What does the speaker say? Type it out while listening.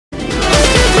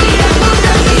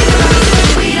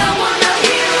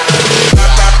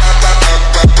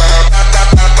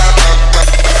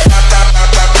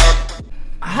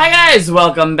Guys,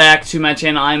 welcome back to my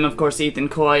channel. I'm of course Ethan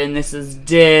Coy, and this is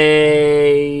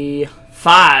day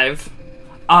 5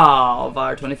 of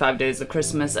our 25 days of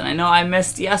Christmas. And I know I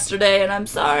missed yesterday, and I'm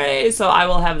sorry, so I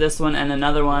will have this one and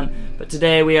another one. But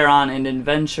today we are on an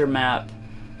adventure map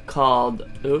called,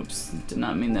 oops, did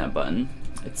not mean that button.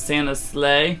 It's Santa's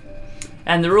Sleigh,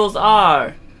 and the rules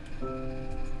are,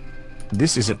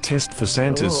 this is a test for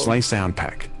Santa's Sleigh sound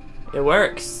pack. It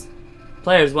works.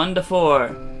 Players 1 to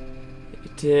 4.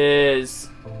 It is.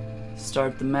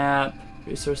 Start the map.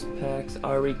 Resource packs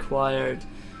are required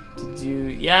to do.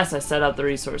 Yes, I set up the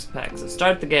resource pack. So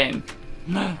start the game.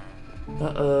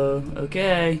 Uh-oh.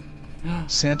 Okay.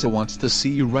 Santa wants to see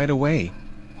you right away.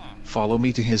 Follow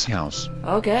me to his house.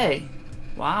 Okay.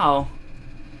 Wow.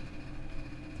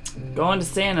 Going to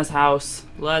Santa's house.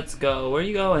 Let's go. Where are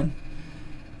you going?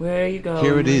 Where are you going?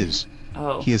 Here it is.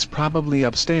 Oh. He is probably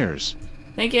upstairs.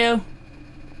 Thank you.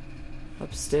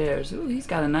 Upstairs. Ooh, he's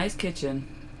got a nice kitchen.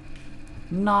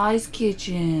 Nice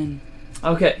kitchen.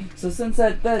 Okay, so since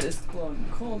that is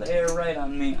cold air right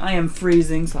on me, I am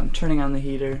freezing, so I'm turning on the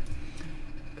heater.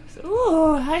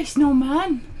 Oh, hi,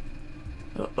 snowman.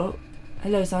 Oh,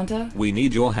 hello, Santa. We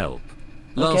need your help.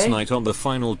 Last night on the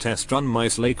final test run, my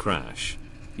sleigh crashed.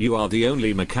 You are the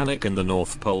only mechanic in the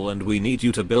North Pole, and we need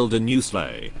you to build a new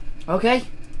sleigh. Okay.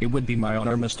 It would be my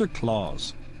honor, Mr.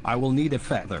 Claus. I will need a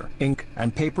feather, ink,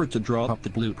 and paper to draw up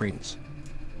the blueprints.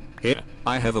 Here,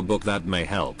 I have a book that may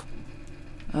help.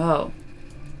 Oh.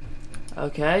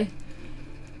 Okay.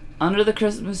 Under the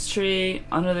Christmas tree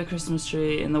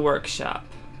in the workshop.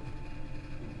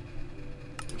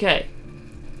 Okay.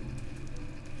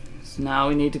 So now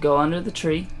we need to go under the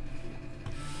tree.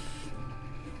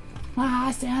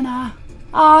 Ah, Santa.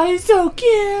 Ah, he's so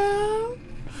cute.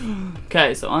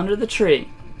 Okay, so under the tree.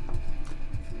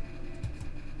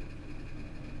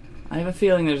 I have a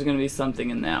feeling there's going to be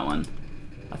something in that one.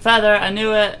 A feather, I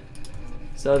knew it.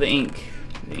 So the ink.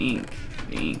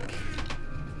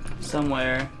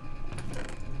 Somewhere.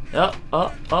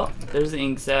 Oh, there's the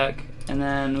ink sac. And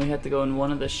then we have to go in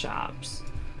one of the shops.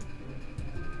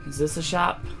 Is this a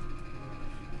shop?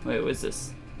 Wait, what's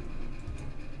this?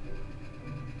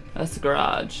 That's the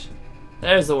garage.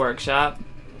 There's the workshop.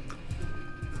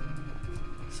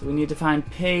 So we need to find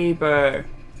paper.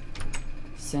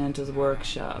 Santa's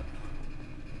workshop.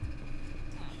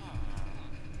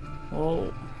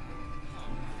 Oh.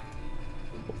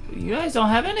 You guys don't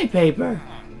have any paper.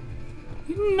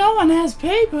 No one has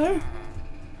paper.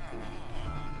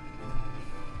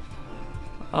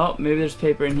 Oh, maybe there's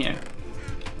paper in here.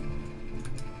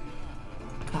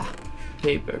 Ah,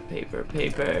 paper.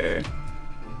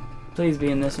 Please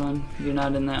be in this one. You're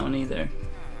not in that one either.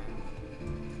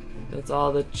 That's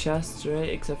all the chests, right?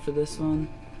 Except for this one.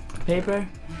 Paper?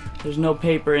 There's no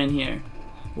paper in here.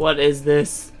 What is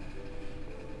this?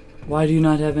 Why do you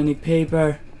not have any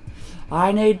paper?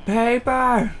 I need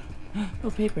paper! Oh,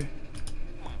 paper.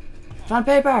 Found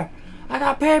paper! I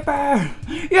got paper!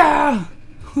 Yeah!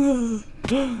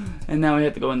 And now we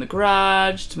have to go in the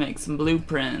garage to make some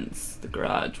blueprints. The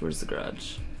garage. Where's the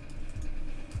garage?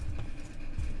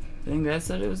 I think that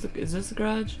said it was the... Is this the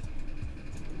garage?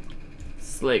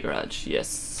 Sleigh garage.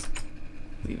 Yes.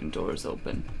 Leaving doors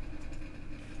open.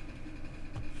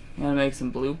 Gotta make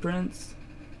some blueprints.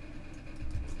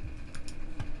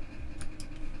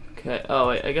 Okay, oh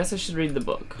wait, I guess I should read the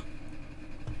book.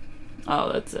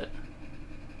 Oh, that's it.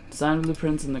 Design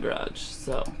blueprints in the garage.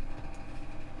 So,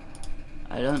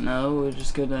 I don't know, we're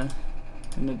just gonna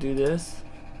do this.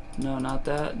 No, not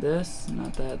that, this,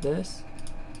 not that, this.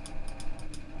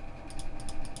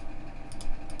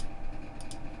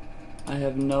 I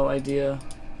have no idea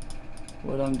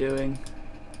what I'm doing.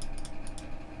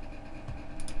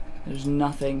 There's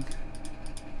nothing.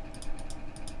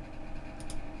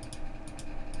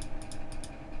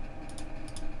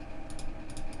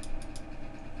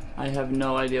 I have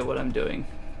no idea what I'm doing.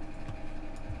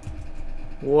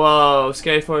 Whoa!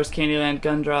 Scary Forest, Candyland,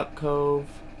 Gundrop Cove,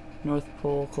 North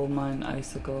Pole, Coal Mine,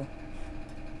 Icicle.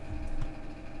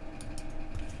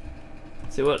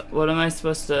 See, what am I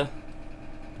supposed to...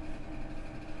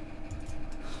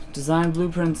 Design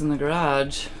blueprints in the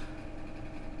garage.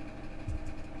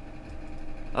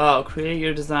 Oh, create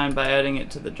your design by adding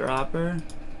it to the dropper.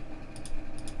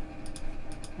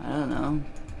 I don't know.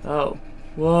 Oh.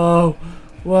 Whoa!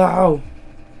 Wow!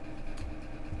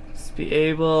 Just be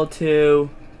able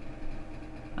to...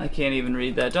 I can't even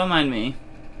read that. Don't mind me.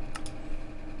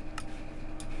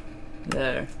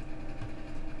 There.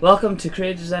 Welcome to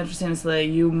Create Design for Santa's Sleigh.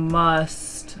 You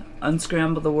must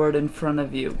unscramble the word in front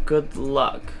of you. Good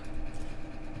luck.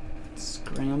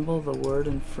 Scramble the word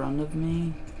in front of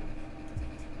me?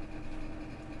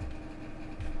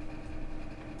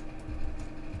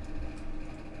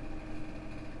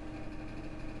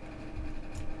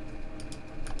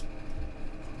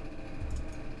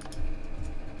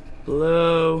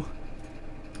 Blue.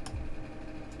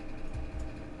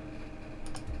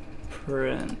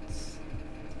 Prints.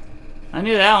 I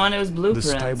knew that one. It was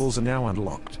blueprints. The stables are now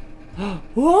unlocked.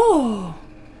 Whoa!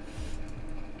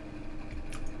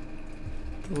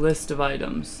 The list of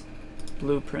items.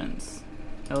 Blueprints.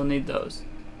 I will need those.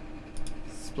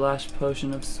 Splash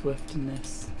potion of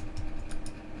swiftness.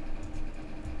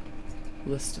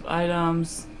 List of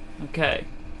items. Okay.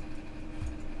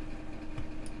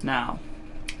 Now,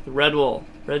 the red wool.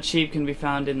 Red sheep can be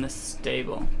found in the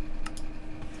stable.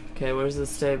 Okay, where's the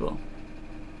stable?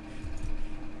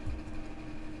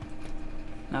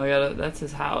 Now we gotta, that's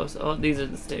his house. Oh, these are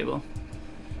the stable.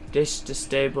 Dish to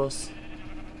stables.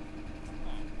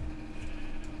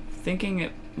 Thinking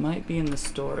it might be in the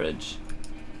storage.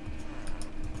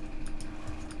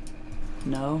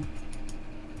 No?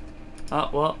 Oh,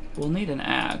 well, we'll need an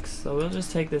axe, so we'll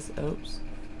just take this. Oops.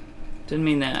 Didn't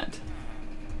mean that.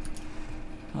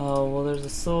 Oh, well, there's a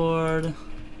sword.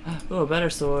 Oh, a better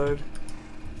sword.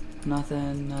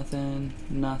 Nothing, nothing,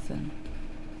 nothing.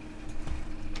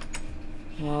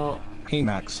 Well. Hey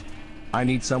Max. I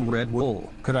need some red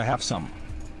wool. Could I have some?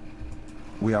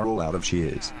 We are all out of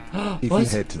shears. If you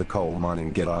head to the coal mine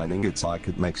and get iron ingots, I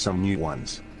could make some new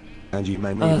ones. And you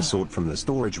may need a sword from the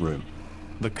storage room.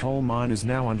 The coal mine is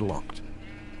now unlocked.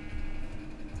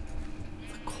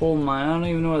 The coal mine? I don't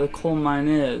even know where the coal mine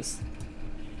is.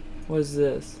 What is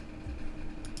this?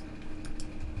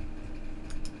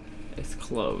 It's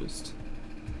closed.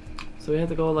 So we have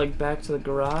to go like back to the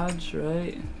garage,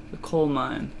 right? The coal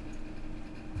mine.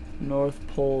 North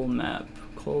Pole map.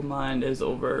 Coal mine is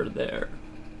over there.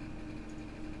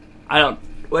 I don't know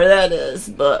where that is,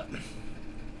 but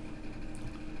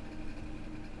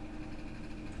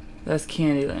that's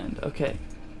Candyland. Okay.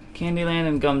 Candyland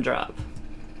and Gumdrop.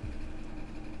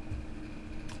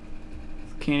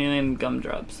 Candyland and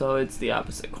Gumdrop. So it's the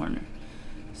opposite corner.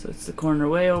 So it's the corner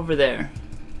way over there.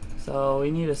 So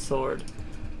we need a sword.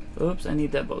 Oops, I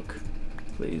need that book.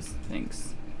 Please,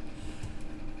 thanks.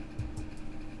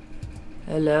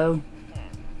 Hello?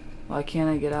 Why can't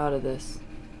I get out of this?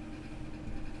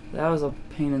 That was a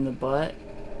pain in the butt.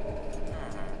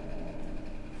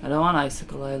 I don't want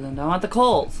Icicle Island. I want the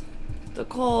coals. The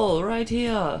coal right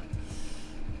here.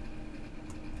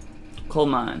 Coal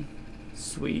mine.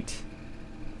 Sweet.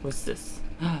 What's this?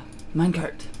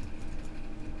 Minecart.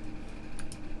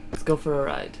 Let's go for a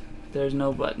ride. There's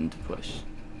no button to push.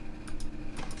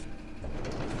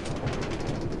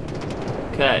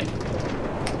 Okay.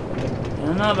 I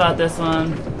don't know about this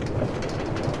one.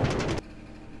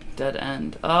 Dead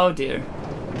end. Oh dear.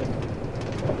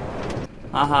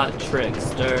 Haha,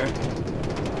 trickster.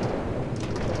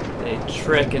 They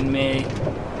tricking me.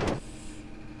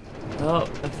 Oh,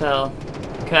 I fell.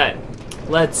 Okay.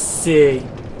 Let's see.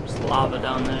 There's lava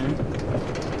down there.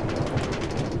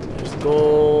 There's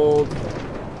gold.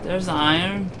 There's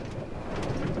iron.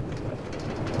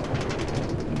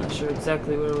 I'm not sure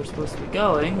exactly where we're supposed to be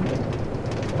going.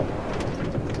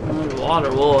 There's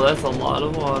water. Whoa, that's a lot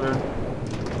of water.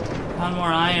 Found more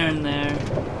iron there.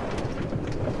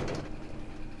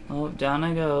 Oh, down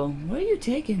I go. Where are you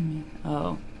taking me?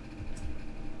 Oh.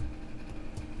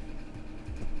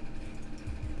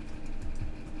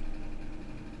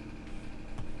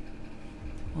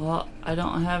 Well, I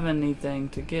don't have anything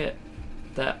to get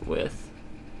that with.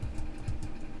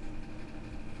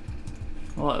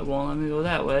 Well, it won't let me go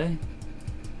that way.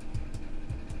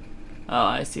 Oh,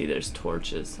 I see. There's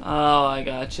torches. Oh, I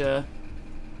gotcha.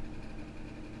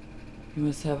 You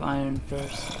must have iron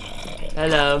first.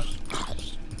 Hello.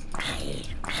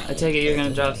 I take it you're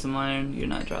gonna drop some iron. You're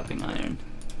not dropping iron.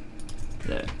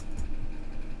 There.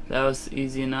 That was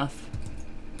easy enough.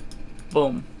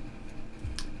 Boom.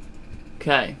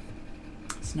 Okay.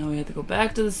 So now we have to go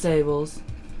back to the stables,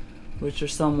 which are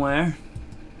somewhere.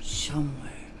 Somewhere.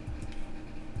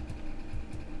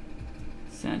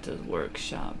 Santa's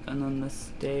workshop. And then the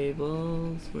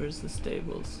stables. Where's the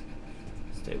stables?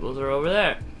 Stables are over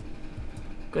there.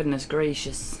 Goodness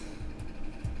gracious.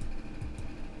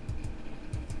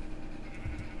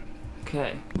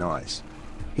 Okay. Nice.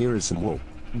 Here is some wool.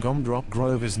 Gumdrop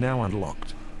Grove is now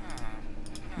unlocked.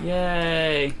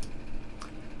 Yay!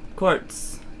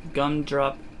 Quartz.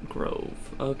 Gumdrop Grove.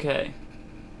 Okay.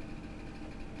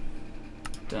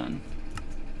 Done.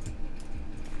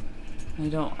 I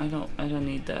don't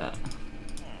need that.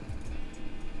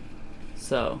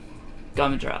 So,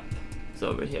 Gumdrop is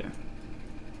over here.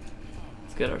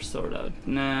 Let's get our sword out.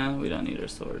 Nah, we don't need our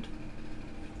sword.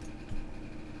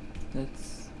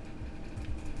 Let's...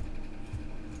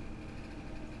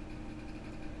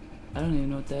 I don't even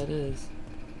know what that is.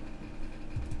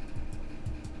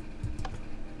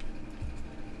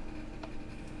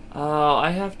 Oh,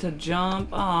 I have to jump.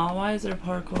 Oh, why is there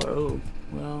parkour? Oh,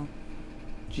 well,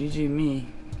 GG me.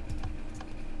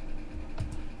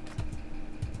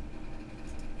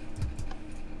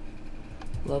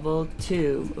 Level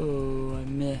 2. Oh, I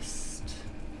missed.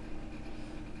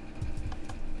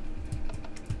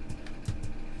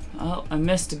 Oh, I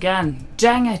missed again.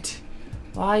 Dang it!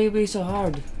 Why you be so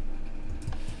hard?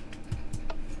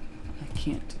 I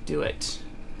can't do it.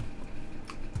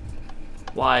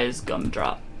 Why is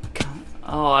gumdrop?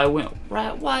 Oh, I went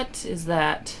right. What is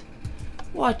that?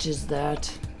 What is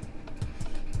that?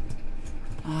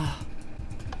 Ah,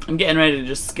 I'm getting ready to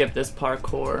just skip this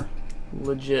parkour.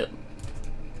 Legit.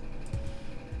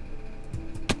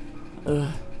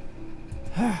 Ugh.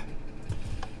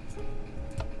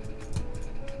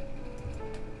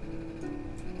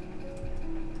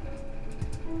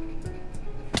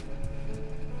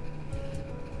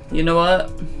 You know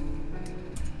what?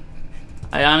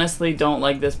 I honestly don't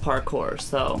like this parkour,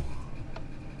 so.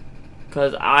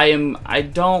 Cause I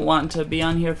don't want to be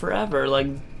on here forever. Like,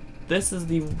 this is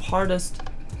the hardest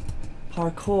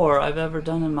parkour I've ever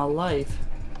done in my life.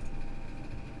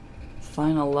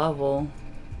 Final level.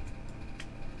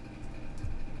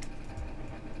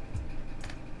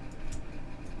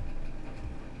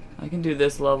 I can do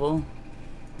this level.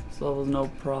 This level's no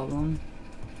problem.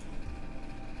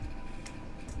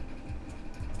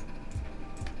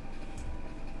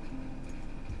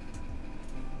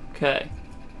 Okay.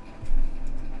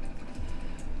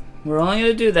 We're only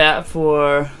gonna do that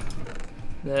for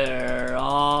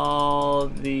all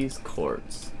these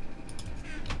courts.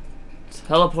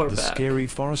 Teleport back. The scary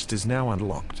forest is now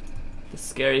unlocked. The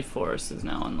scary forest is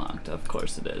now unlocked. Of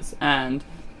course it is. And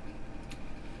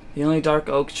the only dark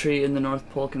oak tree in the North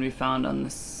Pole can be found on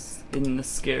this in the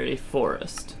scary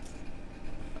forest.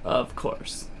 Of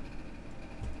course.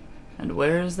 And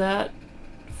where is that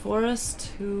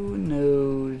forest? Who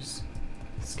knows?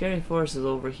 The scary forest is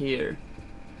over here.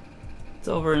 It's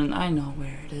over in, I know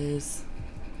where it is.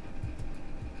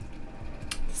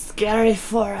 The scary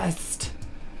forest.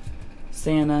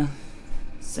 Santa.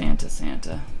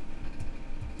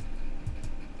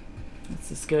 That's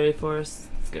the scary forest.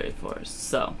 Scary forest.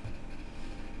 So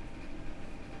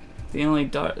the only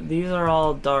dark. These are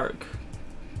all dark.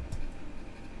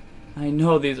 I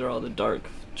know these are all the dark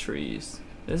trees.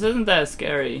 This isn't that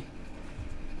scary.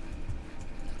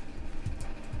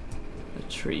 The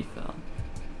tree fell.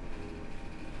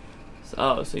 So,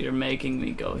 oh, so you're making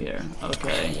me go here.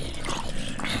 Okay.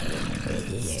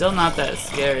 Still not that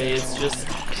scary. It's just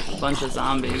a bunch of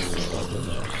zombies.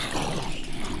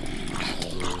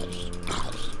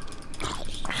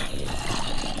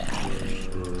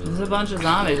 There's a bunch of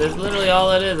zombies. That's literally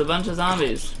all it is. A bunch of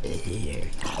zombies.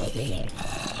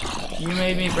 You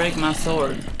made me break my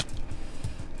sword.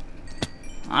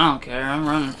 I don't care. I'm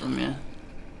running from you.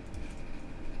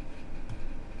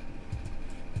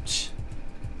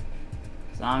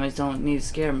 Zombies don't need to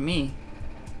scare me.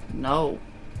 No.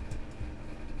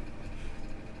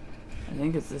 I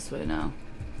think it's this way now.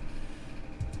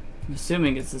 I'm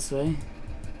assuming it's this way.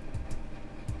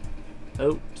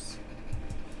 Oops.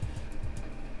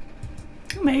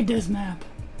 Who made this map?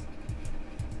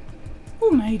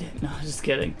 Who made it? No, just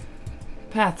kidding.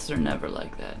 Paths are never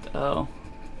like that. Oh.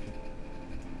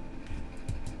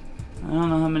 I don't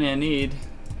know how many I need.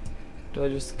 Do I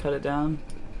just cut it down?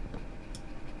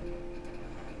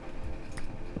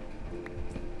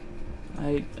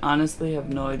 I honestly have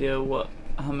no idea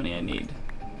how many I need.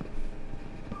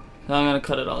 So I'm gonna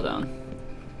cut it all down.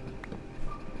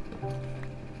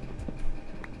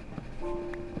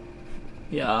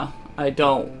 Yeah, I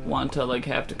don't want to like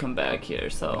have to come back here,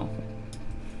 so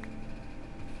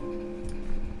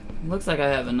looks like I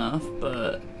have enough,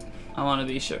 but I want to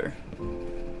be sure.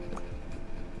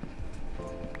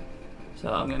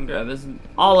 So I'm gonna grab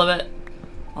all of it.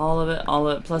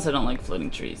 Plus I don't like floating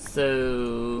trees,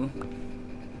 so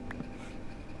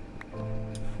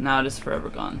now it is forever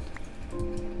gone.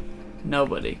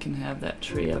 Nobody can have that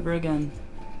tree ever again.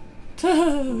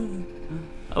 Oh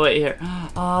wait, here. Oh,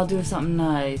 I'll do something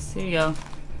nice. Here you go.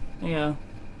 There you go.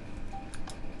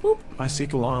 Boop.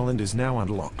 Icicle Island is now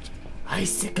unlocked.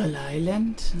 Icicle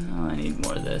Island? Oh, I need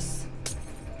more of this.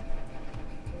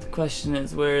 The question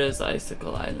is, where is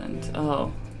Icicle Island?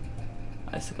 Oh.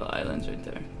 Icicle Island's right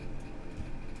there.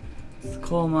 It's the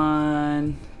coal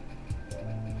mine.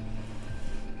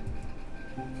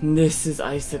 This is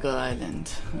Icicle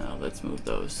Island. Oh, let's move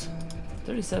those.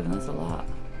 37, that's a lot.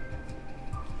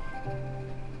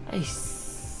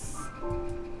 Ice.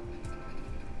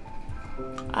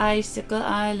 Icicle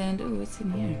Island. Ooh, what's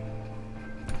in here?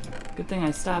 Good thing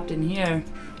I stopped in here,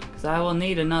 because I will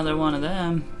need another one of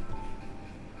them.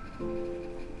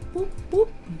 Boop, boop.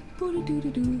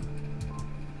 Boo-doo-doo-doo-doo.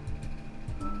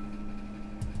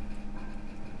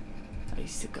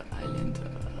 Icicle Island.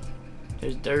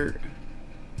 There's dirt.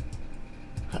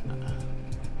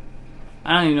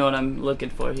 I don't even know what I'm looking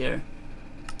for here.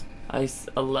 A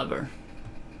lever.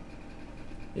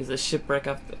 Is a shipwreck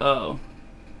off the, oh.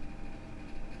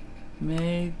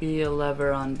 Maybe a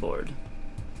lever on board.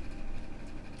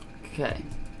 Okay.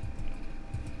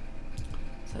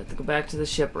 So I have to go back to the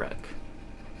shipwreck.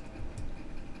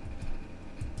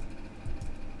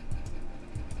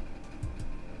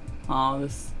 Oh,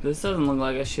 this doesn't look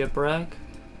like a shipwreck.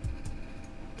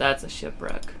 That's a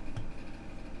shipwreck.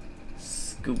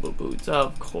 Scuba boots,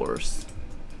 of course.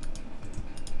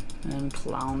 And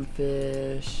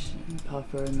clownfish, and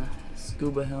puffer, and the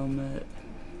scuba helmet.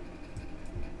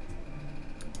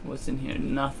 What's in here?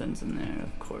 Nothing's in there,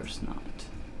 of course not.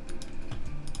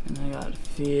 And I got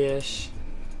fish.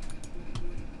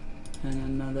 And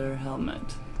another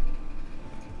helmet.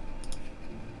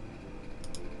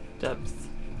 Depth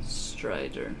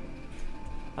strider.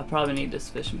 I probably need this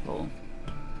fishing pole.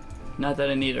 Not that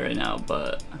I need it right now,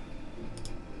 but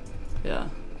yeah.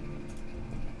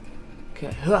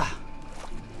 Okay. I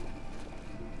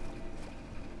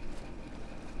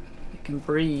can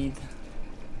breathe.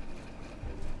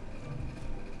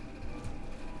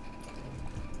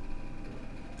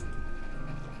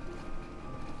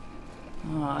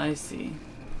 Oh, I see.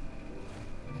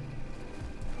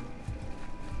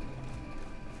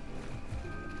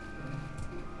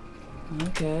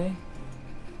 Okay.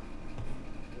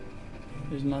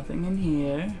 There's nothing in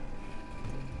here.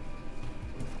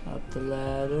 Up the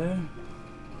ladder.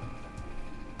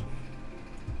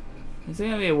 Is it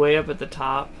gonna be way up at the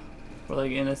top? Or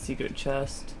like in a secret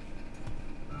chest?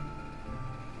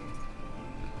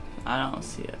 I don't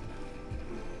see it.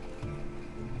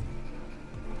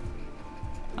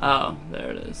 Oh,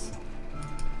 there it is.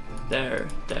 There.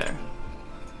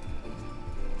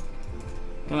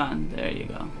 Come on, there you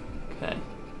go. Okay.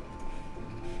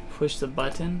 Push the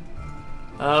button.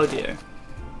 Oh dear.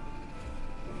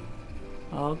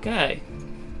 Okay.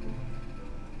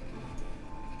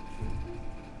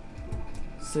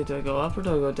 So do I go up or do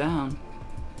I go down?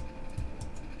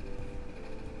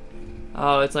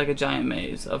 Oh, it's like a giant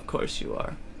maze. Of course you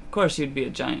are. Of course you'd be a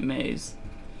giant maze.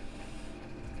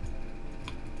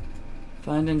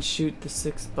 Find and shoot the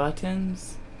 6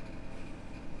 buttons.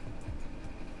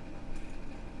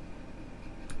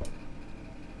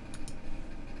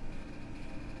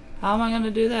 How am I gonna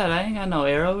do that? I ain't got no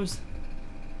arrows.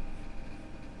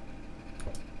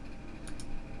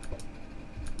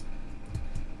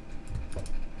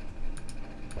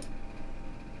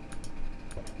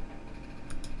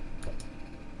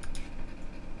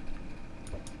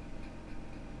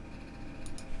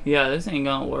 Yeah, this ain't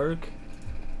gonna work.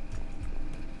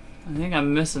 I think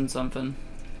I'm missing something.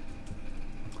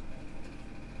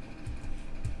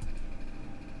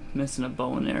 Missing a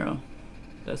bow and arrow.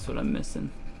 That's what I'm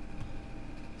missing.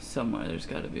 Somewhere there's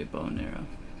gotta be a bow and arrow.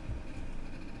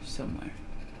 Somewhere.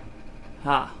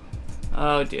 Ha!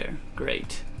 Oh dear.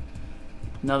 Great.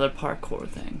 Another parkour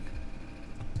thing.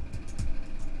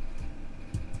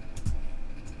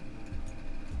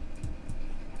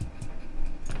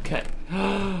 Okay.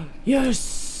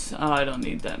 Yes! Oh, I don't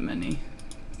need that many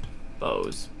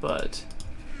bows, but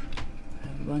I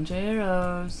have a bunch of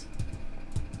arrows.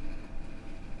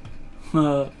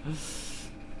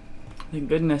 Thank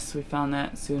goodness we found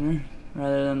that sooner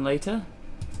rather than later.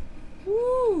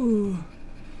 Woo!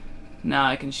 Now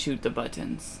I can shoot the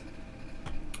buttons.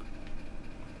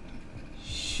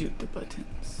 Shoot the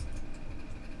buttons.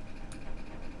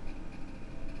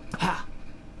 Ha!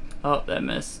 Oh, that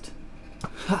missed.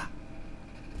 Ha!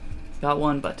 Got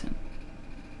one button.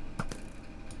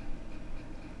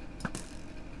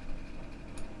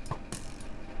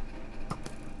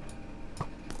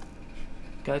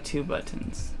 Got 2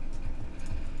 buttons.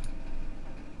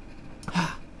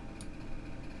 Ha!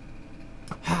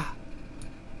 Ha!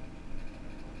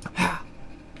 Ha!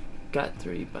 Got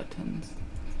 3 buttons.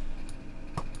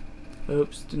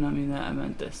 Oops, did not mean that. I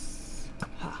meant this.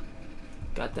 Ha!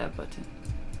 Got that button.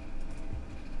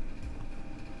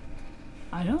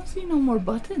 I don't see no more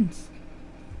buttons.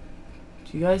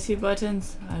 Do you guys see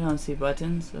buttons? I don't see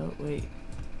buttons. Oh, wait.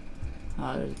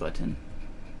 Ah, there's a button.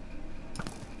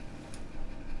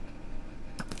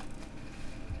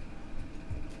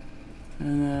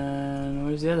 And then,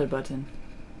 where's the other button?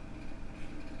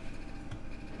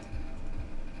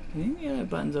 I think the other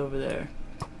button's over there.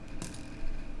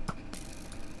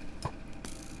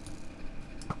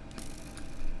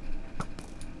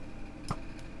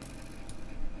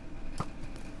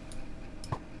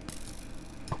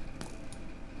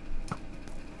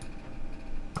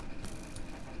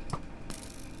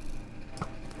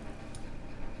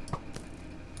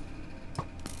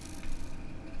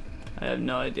 I have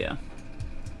no idea.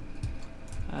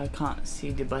 I can't see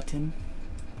the button.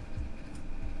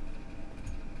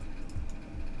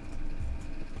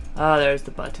 Ah, there's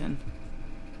the button.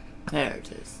 There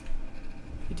it is.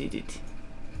 I did it.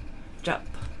 Drop.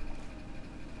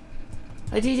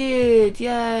 I did it!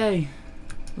 Yay!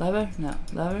 Lever? No.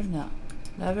 Lever? No.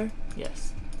 Lever?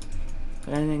 Yes.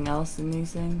 Got anything else in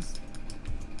these things?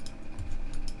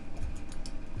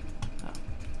 Oh.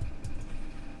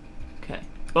 Okay.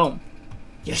 Boom.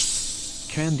 Yes!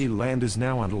 Candyland is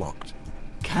now unlocked.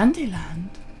 Candyland?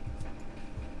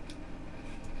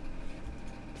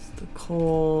 It's the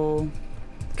coal.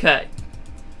 Okay.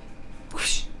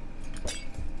 Whoosh.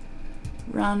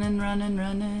 Running, running,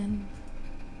 running.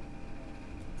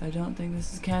 I don't think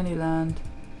this is Candyland.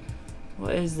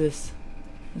 What is this?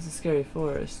 It's a scary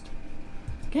forest.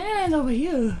 Candyland's over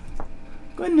here.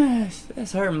 Goodness,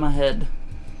 that's hurting my head.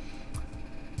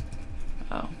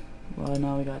 Oh. Well,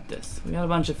 now we got this. We got a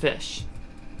bunch of fish.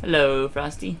 Hello,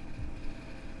 Frosty.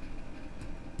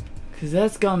 Cause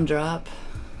that's Gumdrop.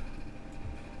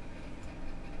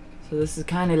 So this is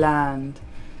Candyland.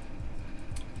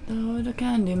 Though the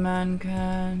Candyman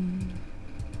can.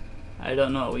 I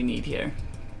don't know what we need here.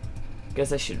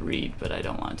 Guess I should read, but I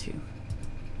don't want to.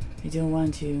 I don't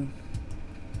want to.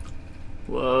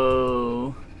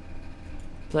 Whoa.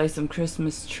 Play some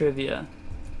Christmas trivia.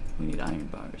 We need iron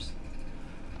bars.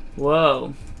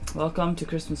 Whoa. Welcome to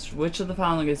Christmas. Which of the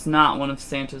following is not one of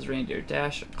Santa's reindeer?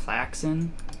 Dash or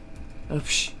Klaxon? Oh,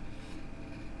 psh.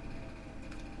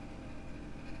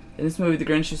 In this movie, The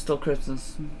Grinch Who Stole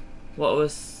Christmas. What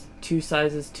was 2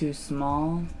 sizes too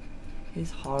small?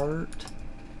 His heart.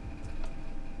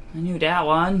 I knew that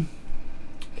one.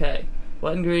 Okay.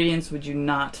 What ingredients would you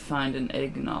not find in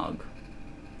eggnog?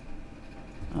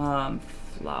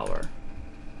 Flour.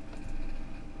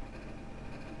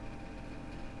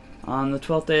 On the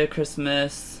 12th day of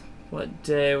Christmas, what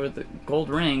day were the gold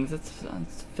rings? That's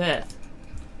 5th.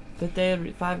 5th day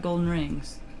of 5 golden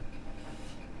rings.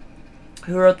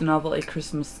 Who wrote the novel A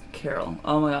Christmas Carol?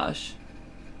 Oh my gosh.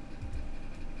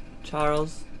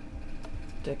 Charles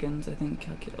Dickens, I think.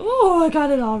 Oh, I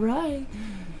got it all right.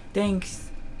 Thanks.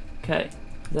 Okay,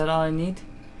 is that all I need?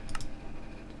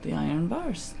 The iron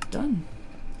bars. Done.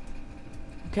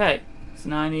 Okay, so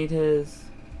now I need his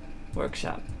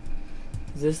workshop.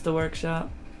 Is this the workshop?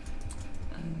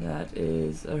 That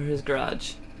is, or his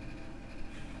garage.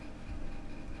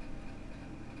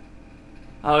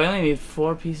 Oh, we only need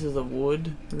 4 pieces of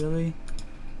wood, really?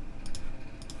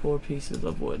 4 pieces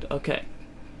of wood. Okay,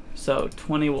 so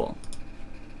 20 wool.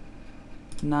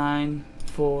 9,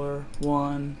 4,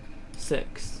 1,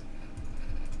 6.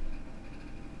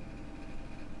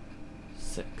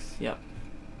 6, yep.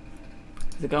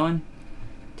 Is it going?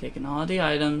 Taking all the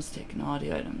items, taking all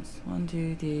the items. 1,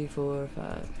 2, 3, 4,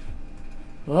 5.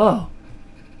 Whoa!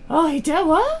 Oh, he did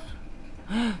what?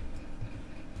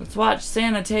 Let's watch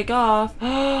Santa take off.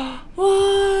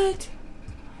 What?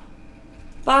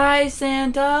 Bye,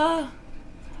 Santa.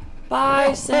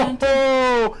 Bye, Santa.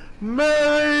 Oh,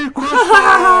 Merry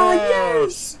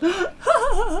Yes!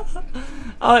 Christmas!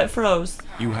 Oh, it froze.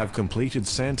 You have completed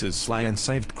Santa's sleigh and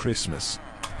saved Christmas.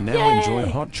 Now Yay! enjoy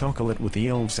hot chocolate with the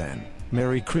elves and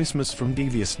Merry Christmas from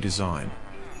Devious Design.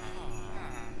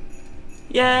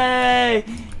 Yay!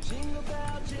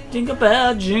 Jingle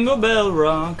bell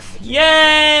rock.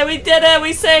 Yay! We did it!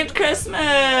 We saved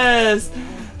Christmas!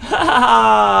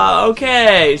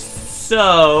 Okay,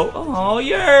 so... Oh,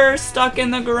 you're stuck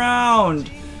in the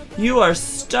ground. You are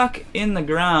stuck in the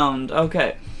ground.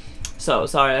 Okay. So,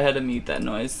 sorry, I had to mute that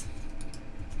noise.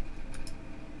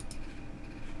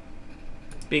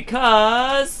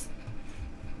 Because...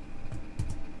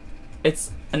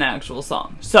 it's an actual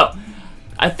song. So...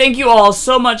 I thank you all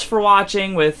so much for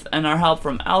watching and our help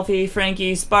from Alfie,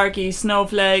 Frankie, Sparky,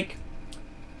 Snowflake,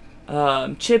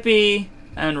 Chippy,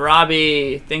 and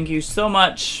Robbie. Thank you so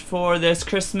much for this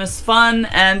Christmas fun,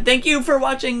 and thank you for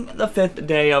watching the 5th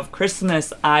day of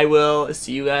Christmas. I will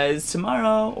see you guys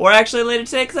tomorrow, or actually later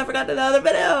today because I forgot another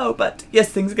video. But yes,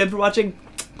 thanks again for watching.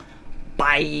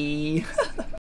 Bye.